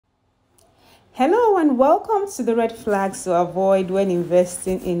Hello and welcome to the red flags to avoid when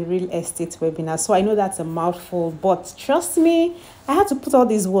investing in real estate webinar. So I know that's a mouthful, but trust me, I had to put all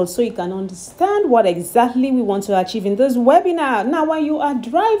these words so you can understand what exactly we want to achieve in this webinar. Now, when you are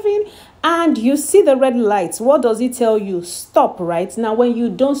driving and you see the red lights, what does it tell you? Stop, right? Now, when you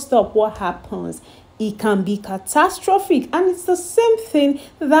don't stop, what happens? It can be catastrophic, and it's the same thing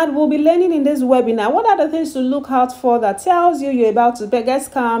that we'll be learning in this webinar. What are the things to look out for that tells you you're about to get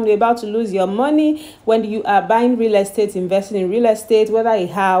scammed, you're about to lose your money when you are buying real estate, investing in real estate, whether a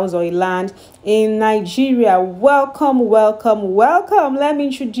house or a land in Nigeria? Welcome. Let me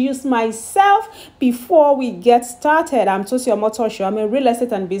introduce myself before we get started. I'm Tosin Omotosho. I'm a real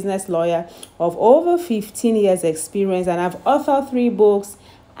estate and business lawyer of over 15 years experience, and I've authored 3 books.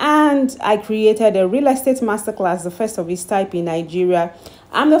 And I created a real estate masterclass, the first of its type in Nigeria.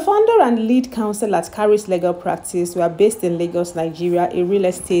 I'm the founder and lead counsel at Caris Legal Practice. We are based in Lagos, Nigeria, a real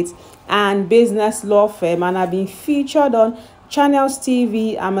estate and business law firm. And I've been featured on Channels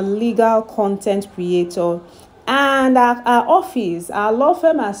TV. I'm a legal content creator. And our office, our law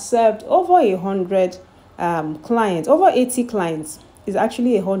firm has served over 100 clients, over 80 clients. Is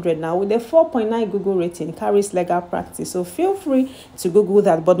actually 100 now with a 4.9 Google rating, Caris Legal Practice. So feel free to Google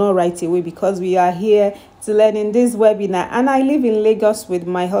that, but not right away, because we are here to learn in this webinar. And I live in Lagos with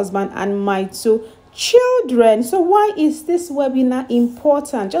my husband and my 2 children. So why is this webinar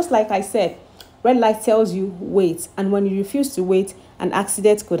important? Just like I said, red light tells you wait, and when you refuse to wait, an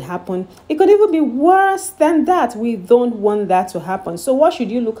accident could happen. It could even be worse than that. We don't want that to happen. So what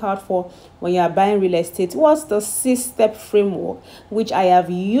should you look out for when you are buying real estate? What's the 6-step framework which I have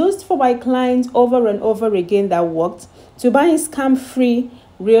used for my clients over and over again that worked to buy scam-free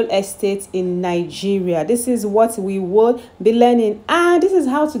real estate in Nigeria? This is what we will be learning, and this is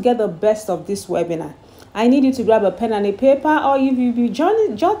how to get the best of this webinar. I need you to grab a pen and a paper, or if you be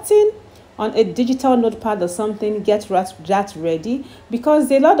jotting on a digital notepad or something, get that ready, because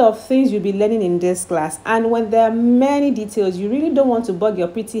there are a lot of things you'll be learning in this class. And when there are many details, you really don't want to bug your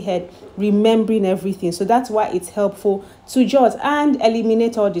pretty head remembering everything. So that's why it's helpful to jot and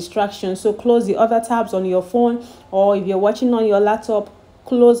eliminate all distractions. So close the other tabs on your phone, or if you're watching on your laptop,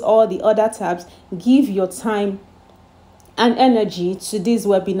 close all the other tabs. Give your time and energy to this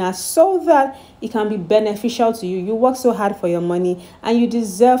webinar so that it can be beneficial to you. You work so hard for your money, and you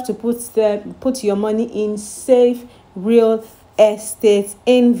deserve to put your money in safe real estate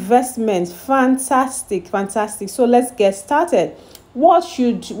investment. Fantastic. So let's get started. What's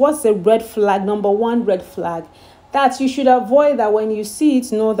the red flag? Number 1 red flag that you should avoid, that when you see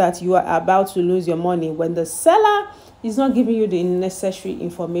it, know that you are about to lose your money. When the seller is not giving you the necessary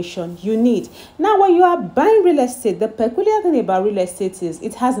information you need. Now, when you are buying real estate, the peculiar thing about real estate is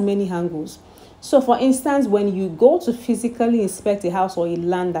it has many angles. So for instance, when you go to physically inspect a house or a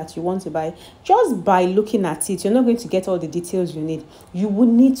land that you want to buy, just by looking at it, you're not going to get all the details you need. You will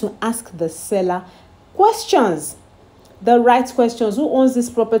need to ask the seller questions. The right questions. Who owns this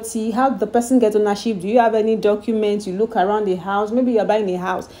property? How did the person get ownership? Do you have any documents? You look around the house. Maybe you're buying a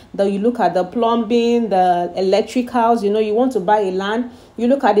house. Then you look at the plumbing, the electricals. You want to buy a land. You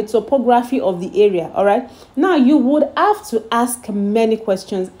look at the topography of the area. All right. Now, you would have to ask many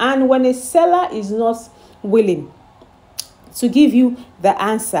questions. And when a seller is not willing to give you the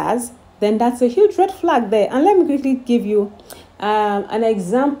answers, then that's a huge red flag there. And let me quickly give you an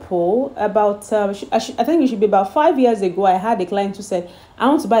example. About I think it should be about 5 years ago, I had a client who said, I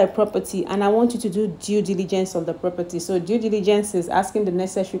want to buy a property and I want you to do due diligence on the property. So due diligence is asking the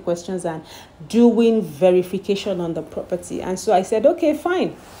necessary questions and doing verification on the property. And so I said, okay,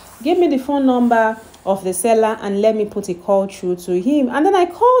 fine, give me the phone number of the seller and let me put a call through to him. And then I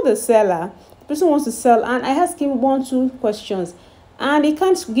called the seller. The person wants to sell, and I asked him 1-2 questions, and he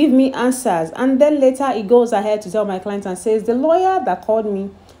can't give me answers. And then later he goes ahead to tell my client and says, the lawyer that called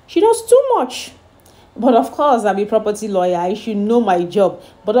me, she knows too much. But of course, I'm a property lawyer. I should know my job.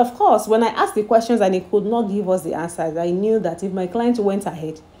 But of course, when I asked the questions and he could not give us the answers, I knew that if my client went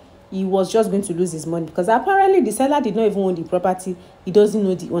ahead, he was just going to lose his money, because apparently the seller did not even own the property. He doesn't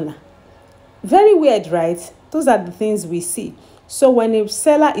know the owner. Very weird, right? Those are the things we see. So when a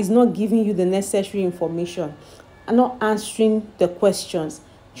seller is not giving you the necessary information and not answering the questions,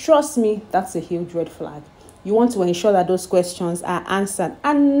 trust me, that's a huge red flag. You want to ensure that those questions are answered.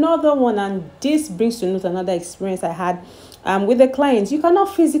 Another one, and this brings to note another experience I had with the clients. You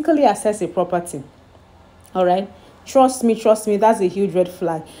cannot physically access a property. All right. Trust me, that's a huge red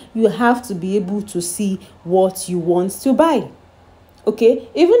flag. You have to be able to see what you want to buy. Okay.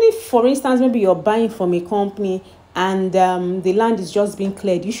 Even if, for instance, maybe you're buying from a company and the land is just being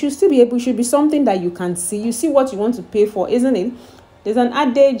cleared, you should still be able, it should be something that you can see. You see what you want to pay for, isn't it? There's an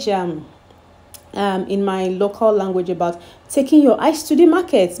adage in my local language about taking your eyes to the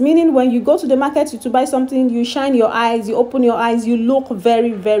market, meaning when you go to the market to buy something, you shine your eyes, you open your eyes, you look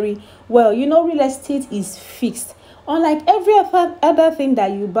very, very well. Real estate is fixed. Unlike every other thing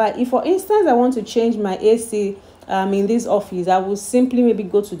that you buy, if for instance I want to change my AC in this office, I will simply maybe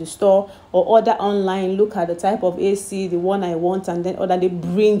go to the store or order online, look at the type of AC, the one I want, and then order, they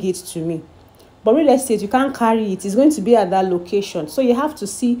bring it to me. But real estate, you can't carry it. It's going to be at that location. So you have to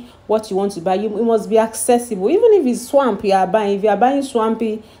see what you want to buy. It must be accessible. Even if it's swamp you are buying, if you are buying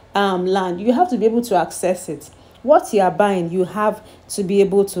swampy land, you have to be able to access it. What you are buying, you have to be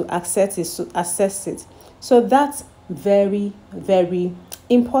able to access it. So that's very, very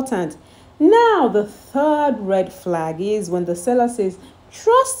important. Now, the third red flag is when the seller says,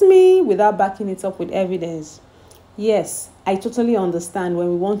 trust me, without backing it up with evidence. Yes, I totally understand when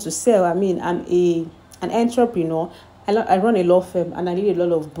we want to sell. I mean, I'm an entrepreneur. I run a law firm and I read a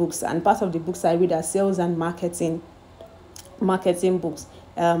lot of books. And part of the books I read are sales and marketing books.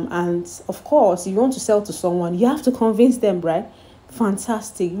 And of course, if you want to sell to someone, you have to convince them, right?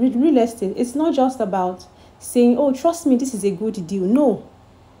 Fantastic. With real estate, it's not just about saying, oh, trust me, this is a good deal. No.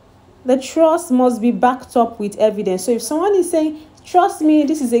 The trust must be backed up with evidence. So if someone is saying, trust me,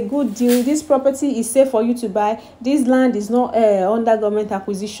 this is a good deal, this property is safe for you to buy, this land is not under government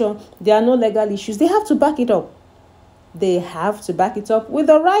acquisition, there are no legal issues, they have to back it up. They have to back it up with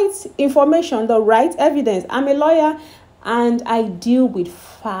the right information, the right evidence. I'm a lawyer and I deal with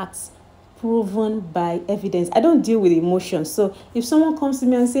facts proven by evidence. I don't deal with emotions. So if someone comes to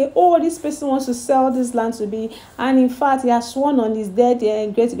me and say, oh, this person wants to sell this land to me, and in fact he has sworn on his dead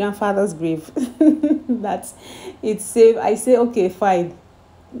great grandfather's grave that it's safe, I say, okay, fine,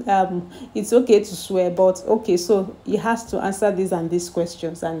 it's okay to swear, but okay, so he has to answer these and these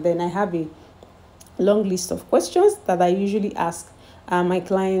questions. And then I have a long list of questions that I usually ask my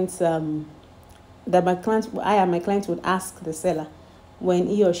clients, I and my client would ask the seller when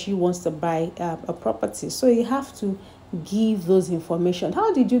he or she wants to buy a property. So you have to give those information.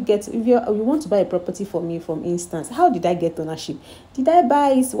 How did you get, if you want to buy a property for me, for instance, how did I get ownership? Did I buy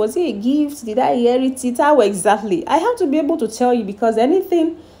it? Was it a gift? Did I inherit it? How exactly? I have to be able to tell you, because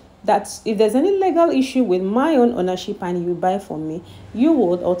anything that, if there's any legal issue with my own ownership and you buy from me, you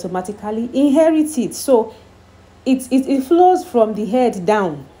would automatically inherit it. So it flows from the head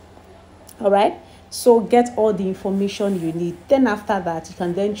down. All right. So get all the information you need. Then after that, you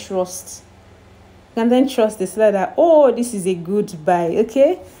can then trust. The seller that, oh, this is a good buy.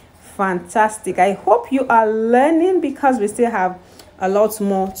 Okay, fantastic. I hope you are learning, because we still have a lot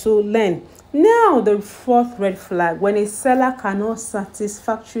more to learn. Now, the fourth red flag, when a seller cannot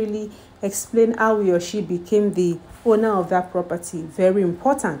satisfactorily explain how he or she became the owner of that property. Very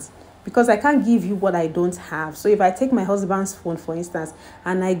important. Because I can't give you what I don't have. So if I take my husband's phone, for instance,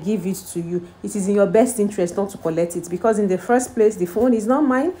 and I give it to you, it is in your best interest not to collect it, because in the first place, the phone is not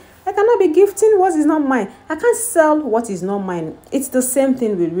mine. I cannot be gifting what is not mine. I can't sell what is not mine. It's the same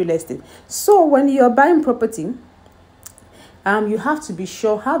thing with real estate. So when you're buying property, you have to be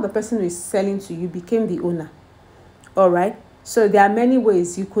sure how the person who is selling to you became the owner. All right. So there are many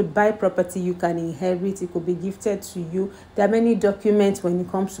ways you could buy property, you can inherit, it could be gifted to you. There are many documents when it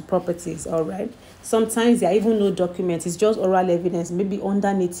comes to properties, all right? Sometimes there are even no documents, it's just oral evidence, maybe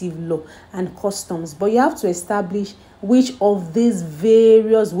under native law and customs. But you have to establish which of these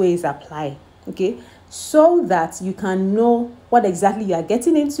various ways apply, okay? So that you can know what exactly you are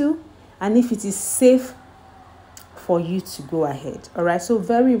getting into and if it is safe for you to go ahead, all right? So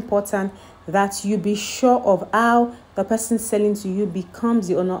very important that you be sure of how the person selling to you becomes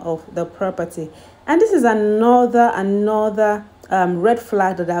the owner of the property. And this is another red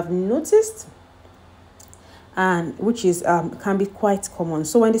flag that I've noticed, and which is can be quite common.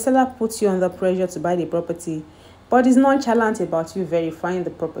 So when the seller puts you under pressure to buy the property, but is nonchalant about you verifying the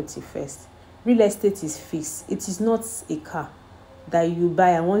property first. Real estate is fixed. It is not a car that you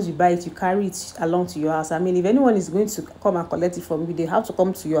buy, and once you buy it, you carry it along to your house. I mean, if anyone is going to come and collect it from you, they have to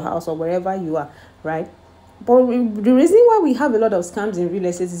come to your house or wherever you are, right? But the reason why we have a lot of scams in real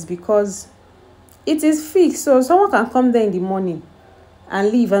estate is because it is fixed. So someone can come there in the morning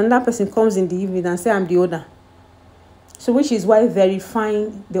and leave, and another person comes in the evening and say, I'm the owner. So which is why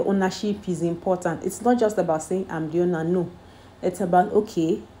verifying the ownership is important. It's not just about saying I'm the owner. No, it's about,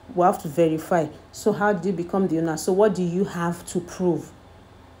 okay, we have to verify. So how did you become the owner? So what do you have to prove?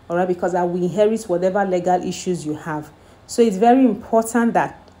 All right, because I will inherit whatever legal issues you have. So it's very important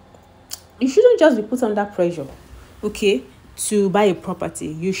that you shouldn't just be put under pressure, okay, to buy a property.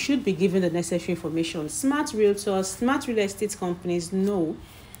 You should be given the necessary information. Smart realtors, smart real estate companies know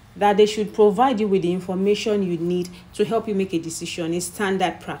that they should provide you with the information you need to help you make a decision is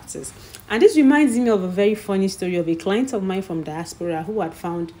standard practice. And this reminds me of a very funny story of a client of mine from diaspora who had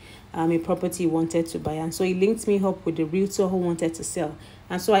found a property he wanted to buy. And so he linked me up with the realtor who wanted to sell.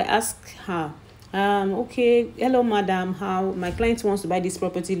 And so I asked her, okay, hello, madam, how my client wants to buy this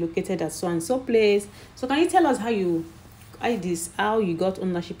property located at so and so place. So can you tell us how you got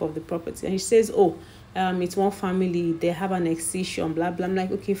ownership of the property? And she says, oh, it's one family, they have an excision, blah blah. I'm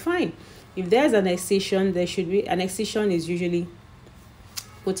like, okay, fine. If there's an excision, there should be an excision is usually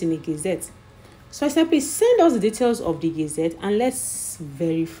put in a gazette. So I said, please send us the details of the gazette and let's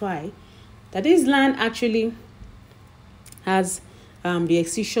verify that this land actually has the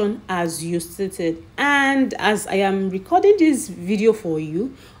excision as you stated. And as I am recording this video for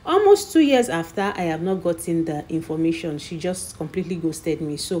you, almost 2 years after, I have not gotten the information. She just completely ghosted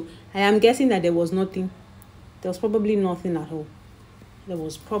me. So I am guessing that there was probably nothing at all. There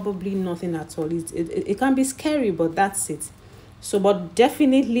was probably nothing at all. It can be scary, but that's it. So, but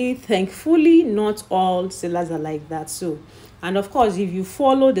definitely, thankfully, not all sellers are like that. So, and of course, if you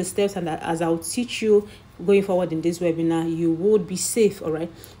follow the steps and as I'll teach you going forward in this webinar, you would be safe. All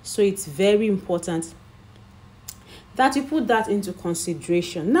right. So it's very important that you put that into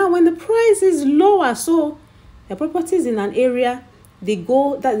consideration. Now, when the price is lower, so the properties in an area,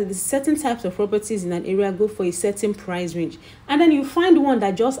 the certain types of properties in an area go for a certain price range, and then you find one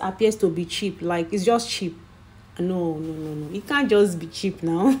that just appears to be cheap, like it's just cheap. No, it can't just be cheap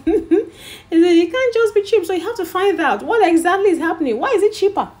now. It can't just be cheap. So you have to find out what exactly is happening. Why is it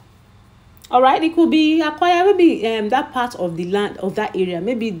cheaper? All right, it could be acquired, maybe that part of the land of that area,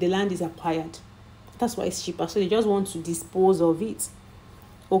 maybe the land is acquired. That's why it's cheaper. So they just want to dispose of it.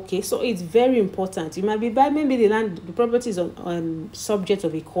 Okay, so it's very important. You might be buying maybe the property is on subject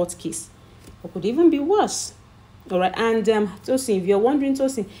of a court case, or could even be worse. All right, and Tosin, if you're wondering,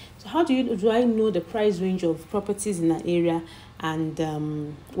 Tosin, so how do I know the price range of properties in that area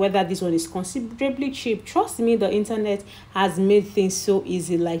and whether this one is considerably cheap? Trust me, the internet has made things so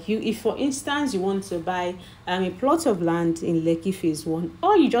easy. Like if for instance you want to buy a plot of land in Lekki Phase 1,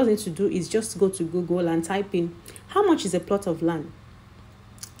 all you just need to do is just go to Google and type in how much is a plot of land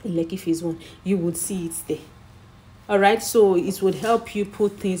in Lekki Phase 1. You would see it there. All right, so it would help you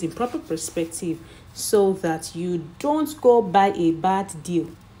put things in proper perspective so that you don't go buy a bad deal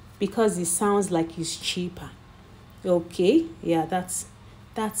because it sounds like it's cheaper. Okay, yeah, that's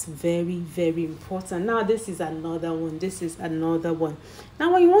very, very important. Now this is another one.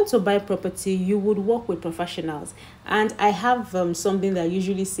 Now when you want to buy property, you would work with professionals, and I have something that I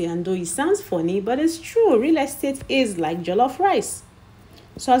usually say, and though it sounds funny, but it's true. Real estate is like jollof rice.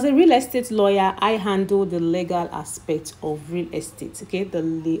 So as a real estate lawyer, I handle the legal aspect of real estate, okay?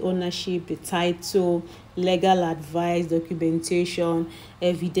 The ownership, the title, legal advice, documentation,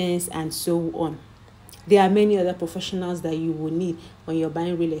 evidence, and so on. There are many other professionals that you will need when you're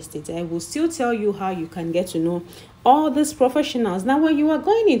buying real estate. I will still tell you how you can get to know all these professionals. Now, when you are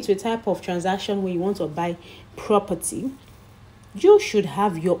going into a type of transaction where you want to buy property, you should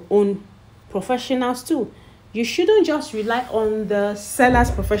have your own professionals too. You shouldn't just rely on the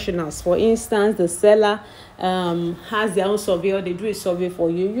seller's professionals. For instance, the seller has their own surveyor, they do a survey for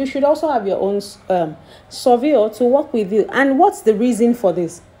you. You should also have your own surveyor to work with you. And what's the reason for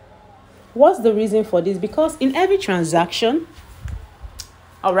this? Because in every transaction,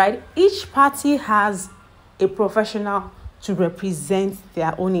 all right, each party has a professional to represent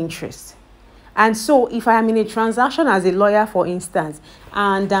their own interests. And so if I am in a transaction as a lawyer, for instance,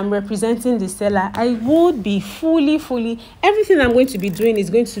 and I'm representing the seller, I would be fully, everything I'm going to be doing is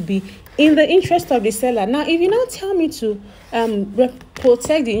going to be in the interest of the seller. Now, if you now tell me to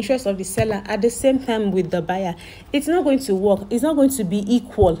protect the interest of the seller at the same time with the buyer, it's not going to work. It's not going to be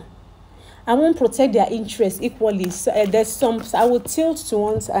equal. I won't protect their interests equally. So, I would tilt to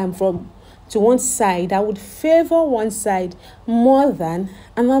one side. I would favor one side more than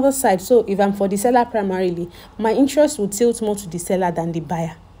another side. So if I'm for the seller primarily, my interest will tilt more to the seller than the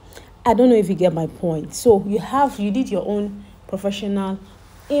buyer. I don't know if you get my point. So you need your own professional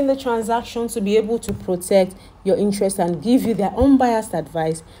in the transaction to be able to protect your interest and give you their unbiased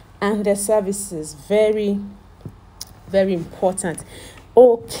advice and their services. Very, very important.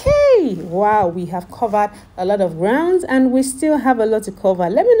 Okay, wow, we have covered a lot of grounds and we still have a lot to cover.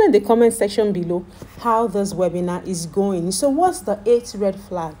 Let me know in the comment section below how this webinar is going. So what's the 8th red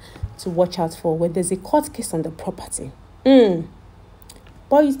flag to watch out for when there's a court case on the property?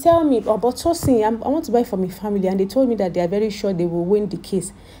 But you tell me, but Tosin, I want to buy from a family and they told me that they are very sure they will win the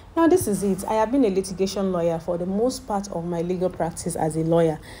case. Now this is it. I have been a litigation lawyer for the most part of my legal practice as a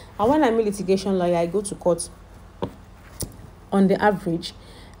lawyer. And when I'm a litigation lawyer, I go to court on the average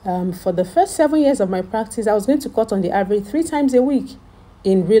For the first 7 years of my practice, I was going to court on the average 3 times a week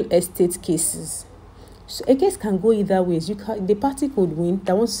in real estate cases. So a case can go either ways. The party could win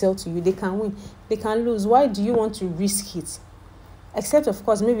that won't sell to you. They can win. They can lose. Why do you want to risk it? Except, of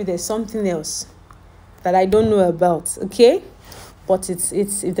course, maybe there's something else that I don't know about. Okay, but it's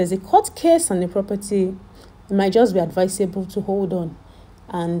if there's a court case on the property, it might just be advisable to hold on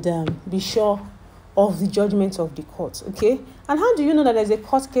and be sure of the judgment of the court. Okay, and how do you know that there's a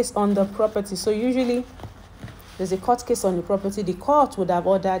court case on the property? So usually there's a court case on the property. The court would have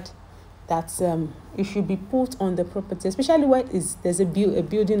ordered that it should be put on the property, especially where there's a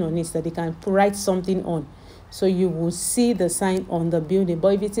building on it that they can write something on. So you will see the sign on the building.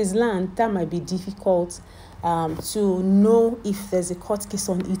 But if it is land, that might be difficult to know if there's a court case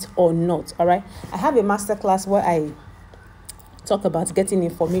on it or not. All right, I have a masterclass where I talk about getting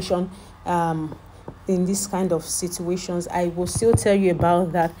information in this kind of situations. I will still tell you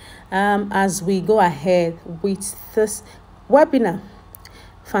about that as we go ahead with this webinar.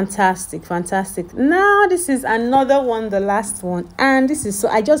 Fantastic. Now this is another one, the last one, and this is, so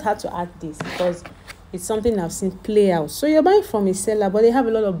I just had to add this because it's something I've seen play out. So you're buying from a seller, but they have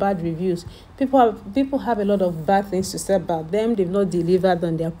a lot of bad reviews. People have a lot of bad things to say about them. They've not delivered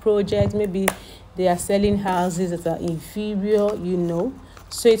on their project. Maybe they are selling houses that are inferior,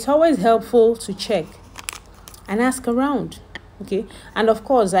 So it's always helpful to check and ask around. Okay, and of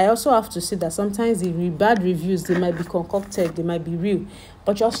course, I also have to say that sometimes the bad reviews, they might be concocted, they might be real,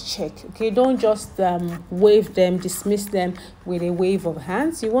 but just check. Okay, don't just wave them, dismiss them with a wave of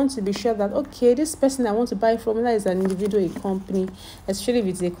hands. You want to be sure that, okay, this person I want to buy from, that is an individual, a company, especially if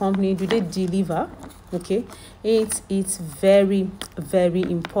it's a company, do they deliver? Okay, it's very, very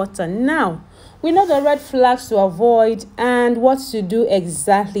important. Now, we know the red flags to avoid and what to do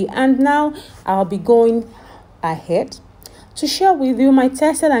exactly, and now I'll be going ahead to share with you my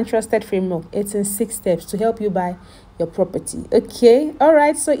tested and trusted framework. It's in 6 steps to help you buy your property. Okay, all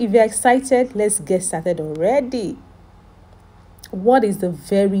right, so if you're excited, let's get started already. What is the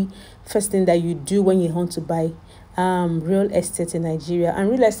very first thing that you do when you want to buy real estate in Nigeria? And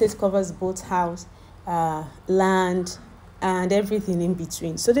real estate covers both house, land, and everything in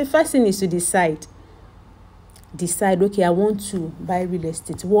between. So the first thing is to decide, okay, I want to buy real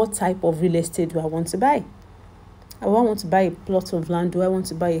estate. What type of real estate do I want to buy? I want to buy a plot of land. Do I want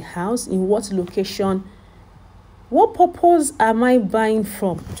to buy a house? In what location? What purpose am I buying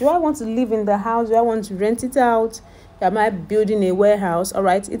from? Do I want to live in the house? Do I want to rent it out? Am I building a warehouse? All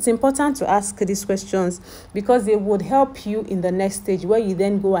right. It's important to ask these questions because they would help you in the next stage where you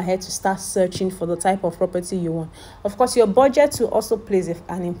then go ahead to start searching for the type of property you want. Of course, your budget will also plays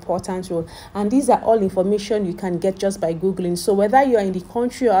an important role. And these are all information you can get just by Googling. So whether you are in the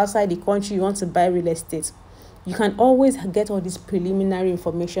country or outside the country, you want to buy real estate, you can always get all this preliminary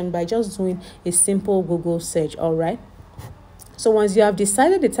information by just doing a simple Google search. All right. So once you have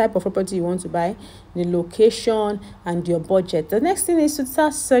decided the type of property you want to buy, the location, and your budget, the next thing is to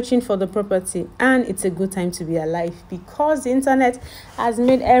start searching for the property. And it's a good time to be alive because the internet has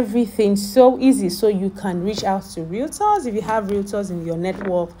made everything so easy. So you can reach out to realtors. If you have realtors in your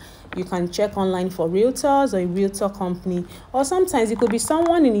network, you can check online for realtors or a realtor company, or sometimes it could be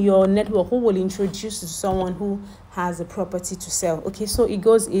someone in your network who will introduce you to someone who has a property to sell. Okay, so it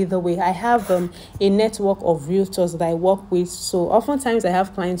goes either way. I have a network of realtors that I work with. So oftentimes I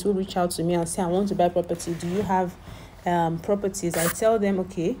have clients who reach out to me and say, I want to buy property. Do you have properties? I tell them,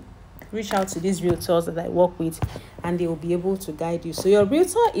 okay, reach out to these realtors that I work with and they will be able to guide you. So your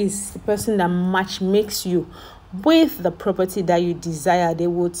realtor is the person that makes you with the property that you desire. They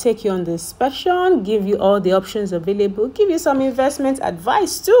will take you on the inspection, give you all the options available, give you some investment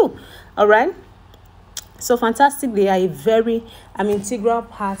advice too. All right. So fantastic. They are a very integral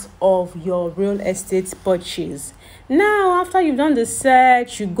part of your real estate purchase. Now, after you've done the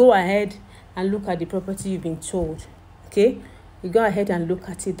search, you go ahead and look at the property you've been told. Okay. You go ahead and look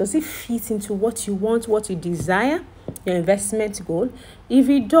at it. Does it fit into what you want, what you desire, your investment goal? If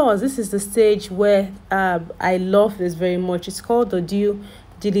it does, this is the stage where I love this very much. It's called the due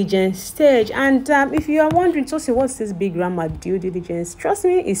diligence stage. And if you are wondering, Tosin, what's this big grammar, due diligence? Trust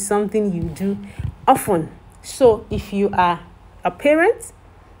me, it's something you do often. So if you are a parent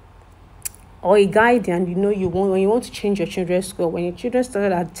or a guardian, when you want to change your children's school, when your children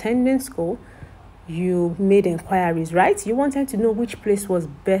started attending school, you made inquiries, right? You wanted to know which place was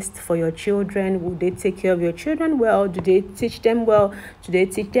best for your children. Would they take care of your children well? Do they teach them well? Do they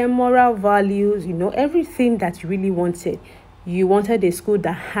teach them moral values? Everything that you really wanted. You wanted a school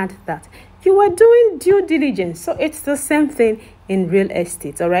that had that. You were doing due diligence. So it's the same thing in real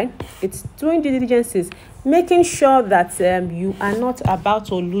estate. All right, it's doing due diligence is making sure that you are not about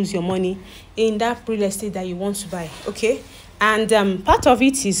to lose your money in that real estate that you want to buy. Okay, and part of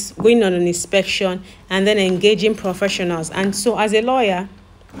it is going on an inspection and then engaging professionals. And so as a lawyer,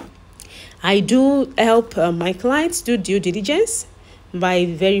 I do help my clients do due diligence by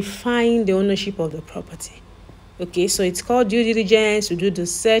verifying the ownership of the property. Okay, so it's called due diligence. We do the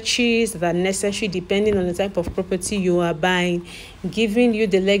searches that are necessary depending on the type of property you are buying, giving you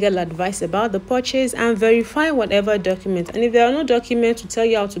the legal advice about the purchase, and verifying whatever document. And if there are no documents, to tell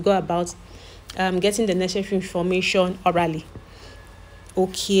you how to go about getting the necessary information orally.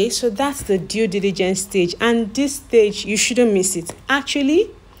 Okay, so that's the due diligence stage, and this stage you shouldn't miss it. Actually,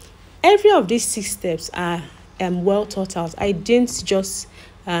 every of these 6 steps are well thought out. I didn't just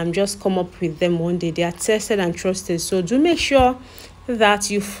come up with them one day. They are tested and trusted. So do make sure that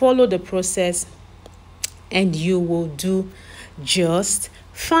you follow the process and you will do just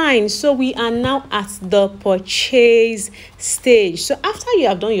fine. So we are now at the purchase stage. So after you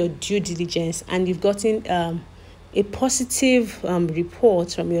have done your due diligence and you've gotten a positive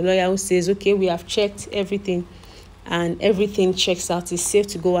report from your lawyer who says, okay, we have checked everything and everything checks out, is safe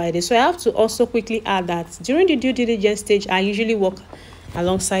to go ahead. So I have to also quickly add that during the due diligence stage, I usually work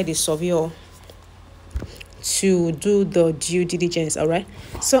alongside the surveyor to do the due diligence. All right,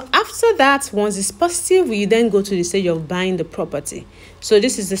 so after that, once it's positive, we then go to the stage of buying the property. So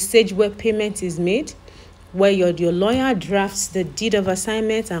this is the stage where payment is made, where your lawyer drafts the deed of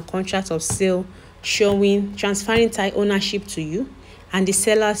assignment and contract of sale, showing transferring title ownership to you, and the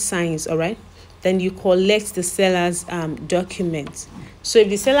seller signs. All right, then you collect the seller's documents. So if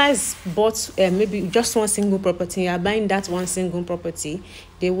the seller has bought maybe just one single property, you are buying that one single property,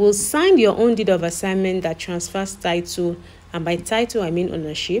 they will sign your own deed of assignment that transfers title, and by title I mean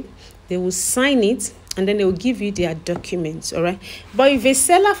ownership. They will sign it and then they will give you their documents. All right, but if a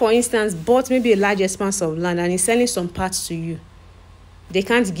seller, for instance, bought maybe a large expanse of land and is selling some parts to you, they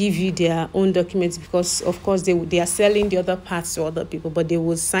can't give you their own documents because of course they are selling the other parts to other people, but they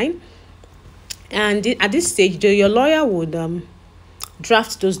will sign. And at this stage, your lawyer would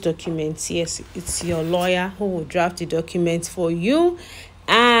draft those documents. Yes, it's your lawyer who will draft the documents for you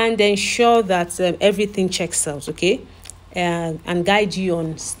and ensure that everything checks out. Okay, and guide you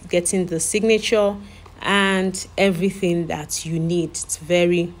on getting the signature and everything that you need. It's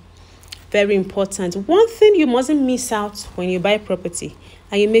very, very important. One thing you mustn't miss out when you buy property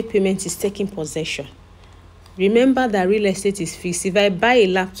and you make payment is taking possession. Remember that real estate is fixed. If I buy a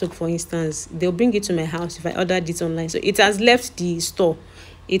laptop, for instance, they'll bring it to my house if I ordered it online. So it has left the store.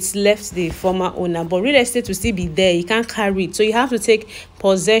 It's left the former owner. But real estate will still be there. You can't carry it. So you have to take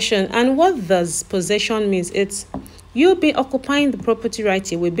possession. And what does possession means? It's you'll be occupying the property right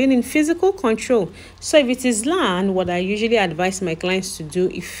away, being in physical control. So if it is land, what I usually advise my clients to do,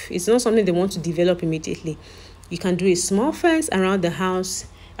 if it's not something they want to develop immediately, you can do a small fence around the house,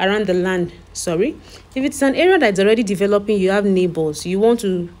 around the land. Sorry, if it's an area that's already developing, you have neighbors, you want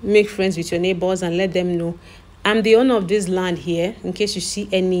to make friends with your neighbors and let them know, I'm the owner of this land here. In case you see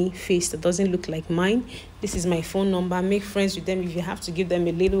any face that doesn't look like mine, this is my phone number. Make friends with them. If you have to give them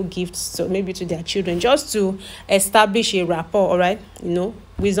a little gift, so maybe to their children, just to establish a rapport. All right,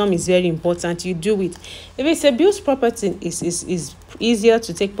 wisdom is very important. You do it. If it's a built property, is easier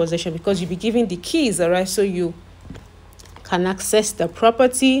to take possession because you'll be given the keys. All right, so you can access the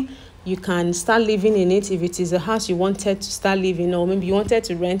property. You can start living in it. If it is a house you wanted to start living, or maybe you wanted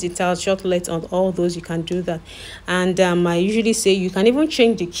to rent it out, short let on all those, you can do that. And I usually say you can even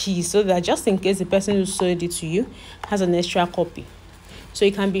change the keys so that just in case the person who sold it to you has an extra copy, so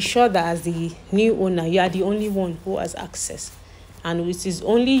you can be sure that as the new owner, you are the only one who has access, and it is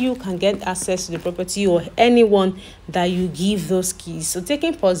only you can get access to the property, or anyone that you give those keys. So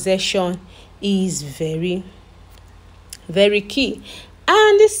taking possession is very, very key.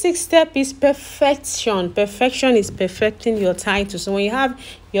 And the sixth step is perfection. Perfection is perfecting your title. So when you have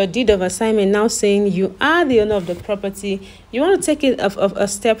your deed of assignment now saying you are the owner of the property, you want to take it a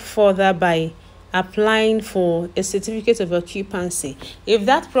step further by applying for a certificate of occupancy. If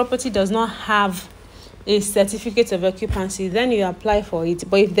that property does not have a certificate of occupancy, then you apply for it.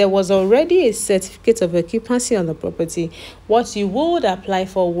 But if there was already a certificate of occupancy on the property, what you would apply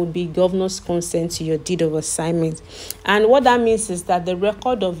for would be governor's consent to your deed of assignment. And what that means is that the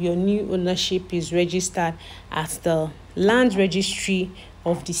record of your new ownership is registered at the land registry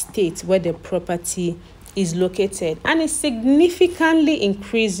of the state where the property is located, and it significantly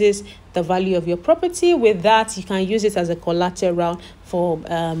increases the value of your property. With that, you can use it as a collateral for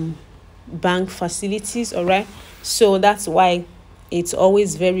bank facilities. All right, so that's why It's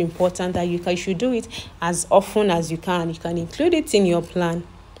always very important that you should do it as often as you can. You can include it in your plan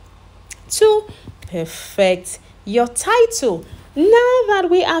to perfect your title. Now that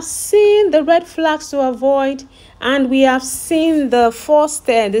we have seen the red flags to avoid and we have seen the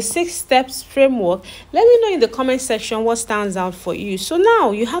 6 steps framework, let me know in the comment section what stands out for you. So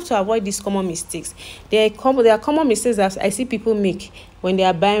now you have to avoid these common mistakes. There are common mistakes that I see people make when they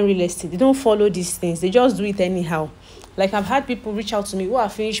are buying real estate. They don't follow these things. They just do it anyhow. Like I've had people reach out to me who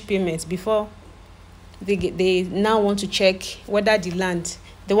have finished payments before they now want to check whether the land,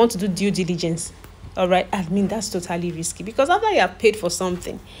 they want to do due diligence. All right, I mean, that's totally risky, because after you have paid for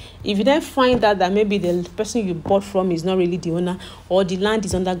something, if you then find out that maybe the person you bought from is not really the owner, or the land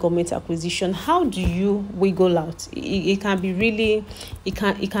is under government acquisition, how do you wiggle out? It can be really, it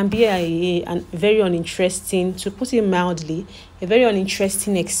can be a very uninteresting, to put it mildly, a very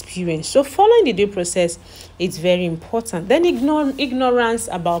uninteresting experience. So following the due process is very important. Then ignorance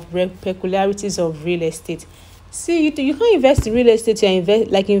about peculiarities of real estate. See, you can't invest in real estate.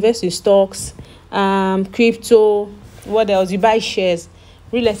 You invest in stocks, crypto, what else? You buy shares.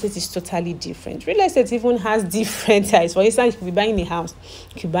 Real estate is totally different. Real estate even has different types. For instance, you could be buying a house,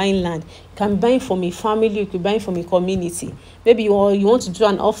 you could be buying land, you can be buying from a family, you could be buying from a community. Maybe you want to do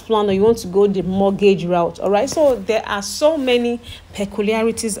an off plan, or you want to go the mortgage route. All right. So there are so many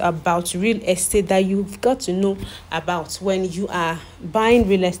peculiarities about real estate that you've got to know about when you are buying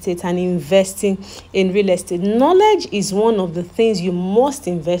real estate and investing in real estate. Knowledge is one of the things you must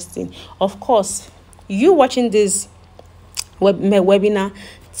invest in. Of course, you watching this webinar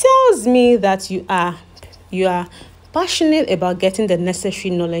tells me that you are passionate about getting the necessary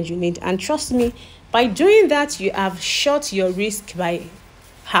knowledge you need, and trust me, by doing that you have shot your risk by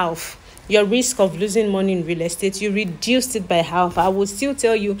half. Your risk of losing money in real estate, you reduced it by half. I will still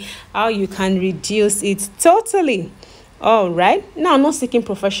tell you how you can reduce it totally. All right, now I'm not seeking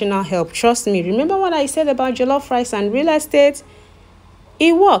professional help. Trust me, remember what I said about jollof rice and real estate?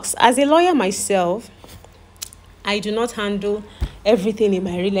 It works. As a lawyer myself, I do not handle everything in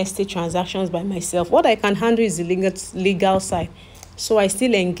my real estate transactions by myself. What I can handle is the legal side. So I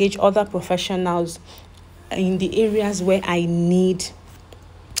still engage other professionals in the areas where I need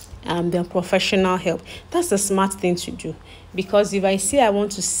their professional help. That's the smart thing to do. Because if I say I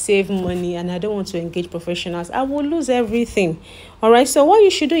want to save money and I don't want to engage professionals, I will lose everything. All right. So what you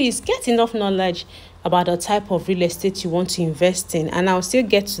should do is get enough knowledge about the type of real estate you want to invest in. And I'll still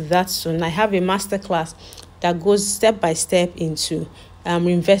get to that soon. I have a masterclass that goes step by step into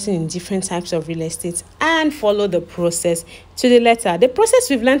investing in different types of real estate, and follow the process to the letter. The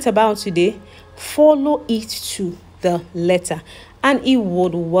process we've learned about today, follow it to the letter, and it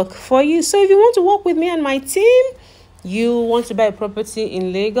would work for you. So if you want to work with me and my team, you want to buy a property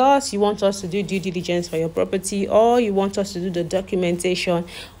in Lagos, you want us to do due diligence for your property, or you want us to do the documentation,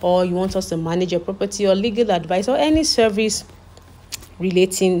 or you want us to manage your property, or legal advice, or any service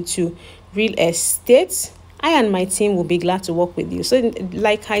relating to real estate, I and my team will be glad to work with you. So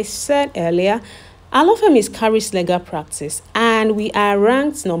like I said earlier, our law firm is Caris Legal Practice, and we are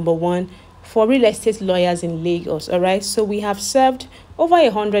ranked number 1 for real estate lawyers in Lagos. All right. So we have served over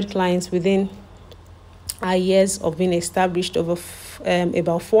 100 clients within our years of being established over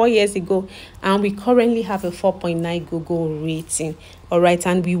about 4 years ago, and we currently have a 4.9 Google rating. All right.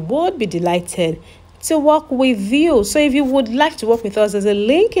 And we would be delighted to work with you. So if you would like to work with us, there's a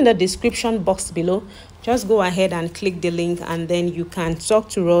link in the description box below. Just go ahead and click the link, and then you can talk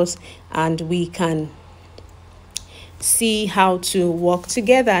to us and we can see how to work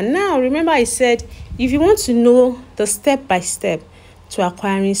together. Now, remember I said, if you want to know the step-by-step to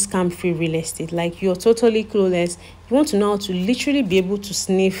acquiring scam-free real estate, like you're totally clueless, you want to know how to literally be able to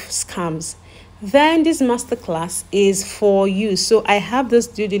sniff scams, then this masterclass is for you. So I have this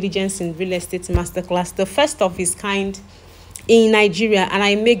due diligence in real estate masterclass, the first of its kind in Nigeria, and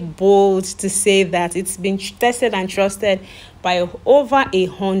I make bold to say that it's been tested and trusted by over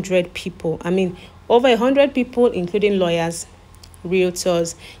 100 people. I mean, over 100 people, including lawyers,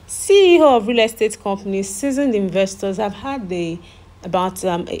 realtors, CEO of real estate companies, seasoned investors. I've had about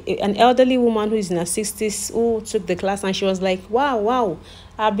an elderly woman who is in her 60s who took the class, and she was like, wow,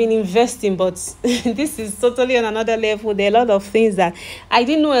 I've been investing, but this is totally on another level. There are a lot of things that I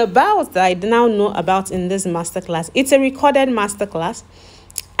didn't know about that I now know about in this masterclass. It's a recorded masterclass,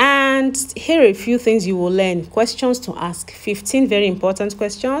 and here are a few things you will learn. Questions to ask, 15 very important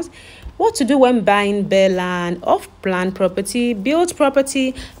questions. What to do when buying bare land, off-plan property, built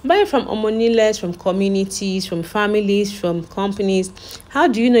property, buying from omoniles, from communities, from families, from companies. How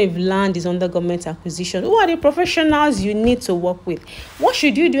do you know if land is under government acquisition? Who are the professionals you need to work with? What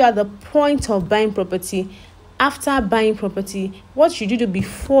should you do at the point of buying property? after buying property, what should you do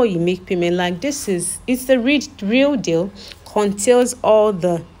before you make payment? Like it's the real deal, contains all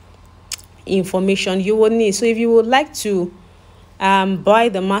the information you will need. So if you would like to buy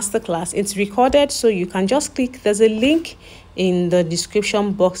the masterclass, it's recorded, so you can just click. There's a link in the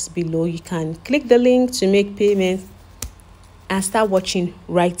description box below. You can click the link to make payment and start watching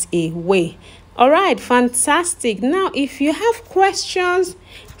right away. All right, fantastic. Now if you have questions,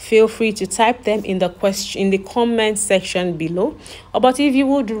 feel free to type them in the comment section below. But if you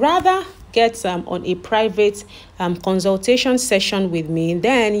would rather get on a private consultation session with me,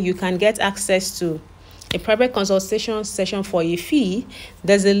 then you can get access to a private consultation session for a fee.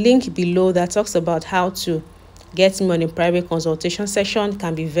 There's a link below that talks about how to get me on a private consultation session. It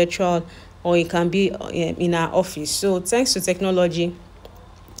can be virtual or it can be in our office. So thanks to technology,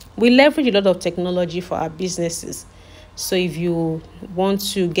 we leverage a lot of technology for our businesses. So if you want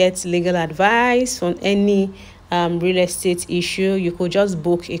to get legal advice on any real estate issue, you could just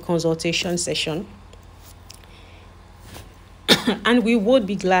book a consultation session and we would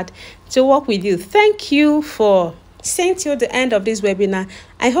be glad to work with you. Thank you for staying till the end of this webinar.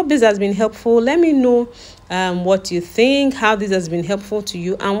 I hope this has been helpful. Let me know what you think, how this has been helpful to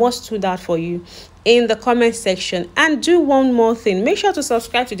you, and what stood out for you in the comment section. And do one more thing, make sure to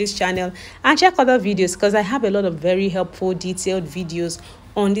subscribe to this channel and check other videos, because I have a lot of very helpful detailed videos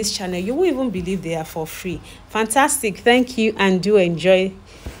on this channel. You won't even believe they are for free. Fantastic. Thank you and do enjoy.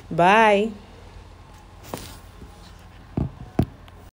 Bye.